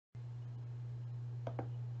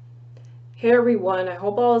Hey everyone, I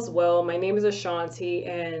hope all is well. My name is Ashanti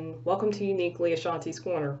and welcome to Uniquely Ashanti's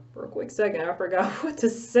Corner. For a quick second, I forgot what to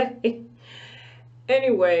say.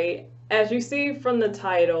 Anyway, as you see from the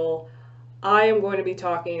title, I am going to be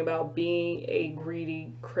talking about being a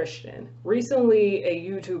greedy Christian. Recently, a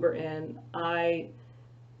YouTuber, and I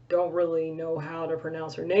don't really know how to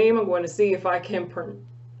pronounce her name. I'm going to see if I can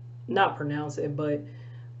not pronounce it, but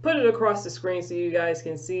put it across the screen so you guys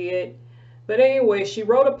can see it. But anyway, she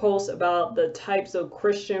wrote a post about the types of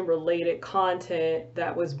Christian related content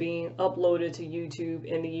that was being uploaded to YouTube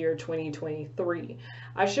in the year 2023.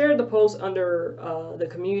 I shared the post under the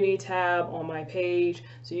community tab on my page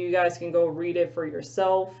so you guys can go read it for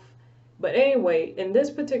yourself. But anyway, in this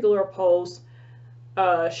particular post,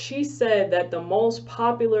 she said that the most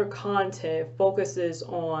popular content focuses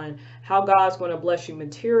on how God's going to bless you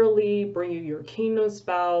materially, bring you your kingdom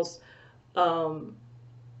spouse,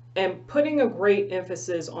 and putting a great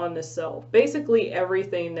emphasis on the self. Basically,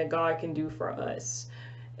 everything that God can do for us.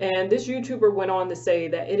 And this YouTuber went on to say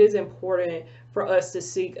that it is important for us to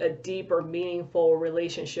seek a deeper, meaningful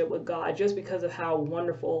relationship with God just because of how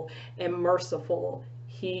wonderful and merciful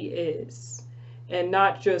He is, and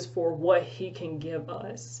not just for what He can give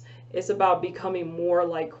us. It's about becoming more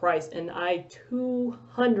like Christ, and I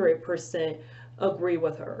 200% agree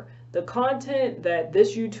with her. The content that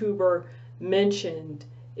this YouTuber mentioned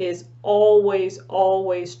is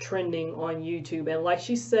always trending on YouTube. And like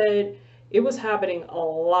she said, it was happening a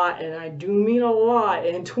lot, and I do mean a lot,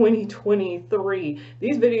 in 2023.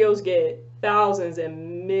 These videos get thousands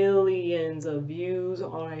and millions of views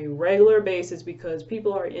on a regular basis because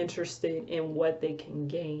people are interested in what they can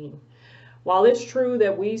gain. While it's true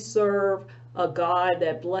that we serve a God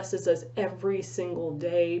that blesses us every single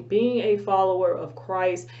day, being a follower of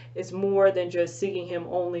Christ is more than just seeking Him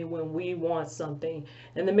only when we want something.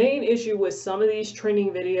 And the main issue with some of these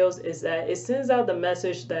trending videos is that it sends out the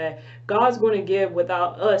message that God's going to give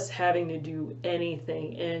without us having to do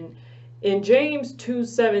anything. And in James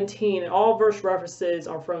 2:17, all verse references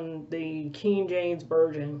are from the King James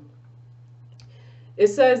Version. It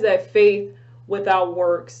says that faith without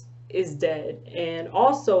works is dead. And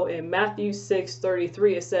also in Matthew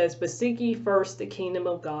 6:33 it says, but seek ye first the kingdom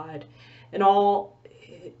of God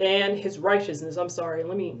and his righteousness. I'm sorry,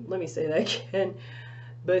 let me say that again.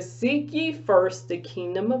 But seek ye first the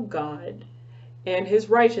kingdom of God and his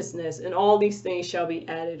righteousness, and all these things shall be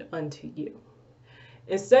added unto you.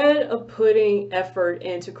 Instead of putting effort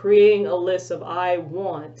into creating a list of I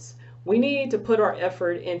wants, we need to put our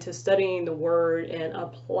effort into studying the word and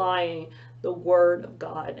applying the word of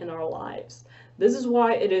God in our lives. This is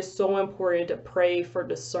why it is so important to pray for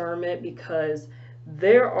discernment, because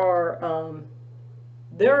there are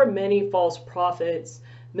many false prophets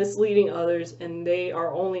misleading others, and they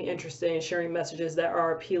are only interested in sharing messages that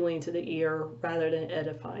are appealing to the ear rather than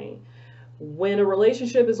edifying. When a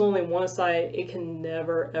relationship is only one side, it can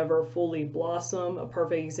never ever fully blossom. A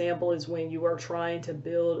perfect example is when you are trying to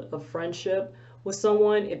build a friendship with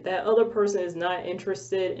someone. If that other person is not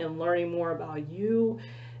interested in learning more about you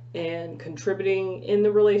and contributing in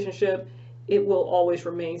the relationship, it will always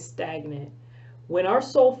remain stagnant. When our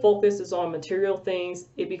sole focus is on material things,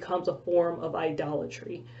 it becomes a form of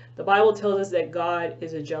idolatry. The Bible tells us that God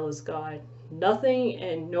is a jealous God. Nothing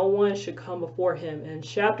and no one should come before Him. In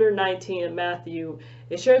chapter 19 of Matthew,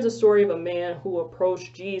 it shares the story of a man who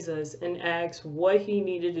approached Jesus and asked what he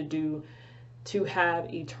needed to do to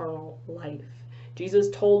have eternal life. Jesus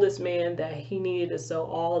told this man that he needed to sell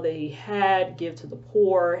all that he had, give to the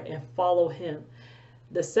poor, and follow Him.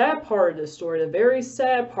 The sad part of the story, the very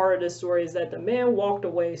sad part of the story, is that the man walked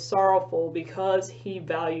away sorrowful because he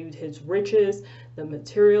valued his riches, the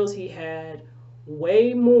materials he had,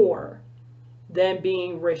 way more than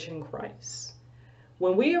being rich in Christ.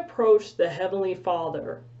 When we approach the Heavenly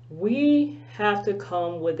Father, we have to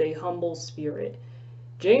come with a humble spirit.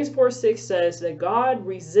 James 4:6 says that God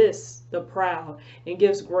resists the proud and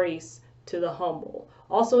gives grace to the humble.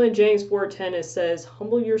 Also in James 4:10 it says,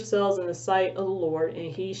 humble yourselves in the sight of the Lord,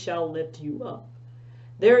 and He shall lift you up.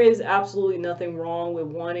 There is absolutely nothing wrong with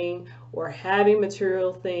wanting or having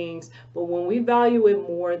material things, but when we value it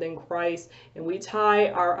more than Christ and we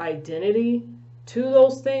tie our identity to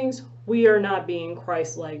those things, we are not being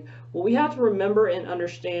Christ-like. What we have to remember and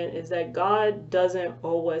understand is that God doesn't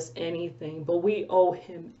owe us anything, but we owe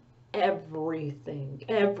Him everything,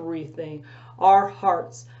 everything. Our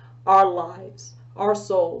hearts, our lives, our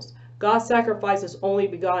souls. God sacrificed His only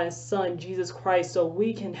begotten Son, Jesus Christ, so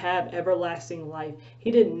we can have everlasting life. He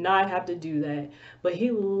did not have to do that, but He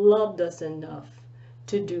loved us enough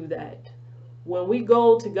to do that. When we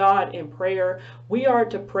go to God in prayer, we are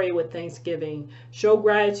to pray with thanksgiving, show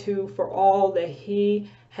gratitude for all that He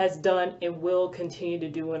has done and will continue to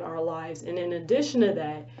do in our lives. And in addition to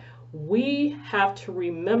that, we have to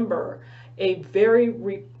remember a very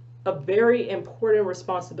important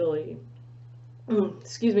responsibility.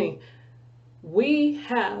 Excuse me. We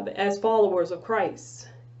have, as followers of Christ,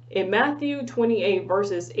 in Matthew 28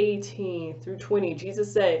 verses 18 through 20,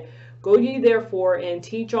 Jesus said, "Go ye therefore and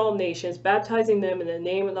teach all nations, baptizing them in the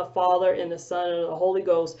name of the Father and the Son and the Holy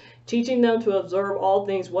Ghost, teaching them to observe all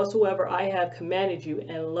things whatsoever I have commanded you.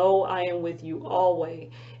 And lo, I am with you always,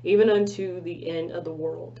 even unto the end of the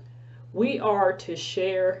world." We are to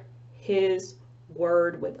share His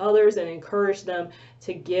word with others and encourage them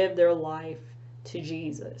to give their life to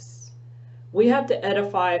Jesus. We have to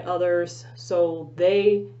edify others so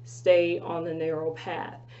they stay on the narrow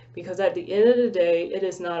path. Because at the end of the day, it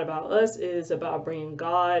is not about us, it is about bringing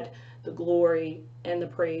God the glory and the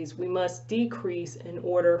praise. We must decrease in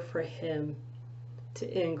order for Him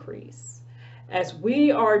to increase. As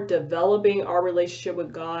we are developing our relationship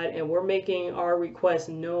with God and we're making our requests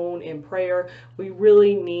known in prayer, we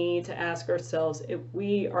really need to ask ourselves if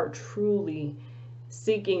we are truly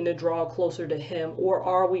seeking to draw closer to Him, or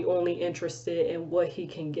are we only interested in what He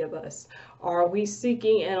can give us? Are we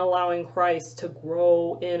seeking and allowing Christ to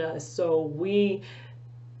grow in us so we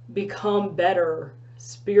become better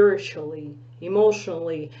spiritually,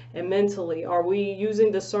 emotionally, and mentally? Are we using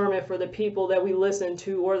discernment for the people that we listen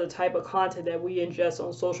to or the type of content that we ingest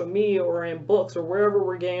on social media or in books or wherever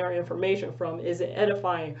we're getting our information from? Is it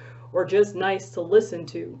edifying or just nice to listen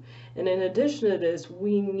to? And in addition to this,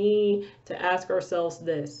 we need to ask ourselves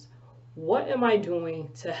this: what am I doing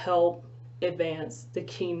to help advance the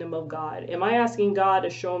kingdom of God? Am I asking God to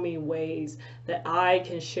show me ways that I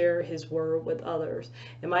can share His word with others?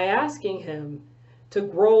 Am I asking Him to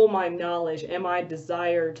grow my knowledge and my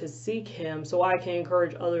desire to seek Him so I can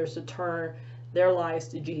encourage others to turn their lives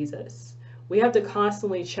to Jesus? We have to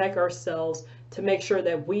constantly check ourselves to make sure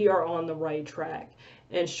that we are on the right track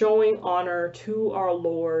and showing honor to our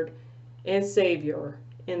Lord and Savior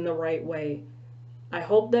in the right way. I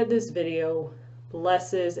hope that this video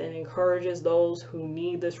blesses and encourages those who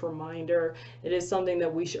need this reminder. It is something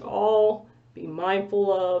that we should all be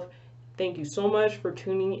mindful of. Thank you so much for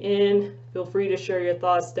tuning in. Feel free to share your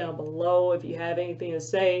thoughts down below if you have anything to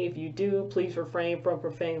say. If you do, please refrain from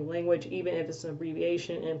profane language, even if it's an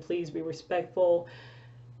abbreviation, and please be respectful.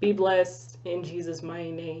 Be blessed in Jesus'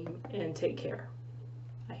 mighty name, and take care.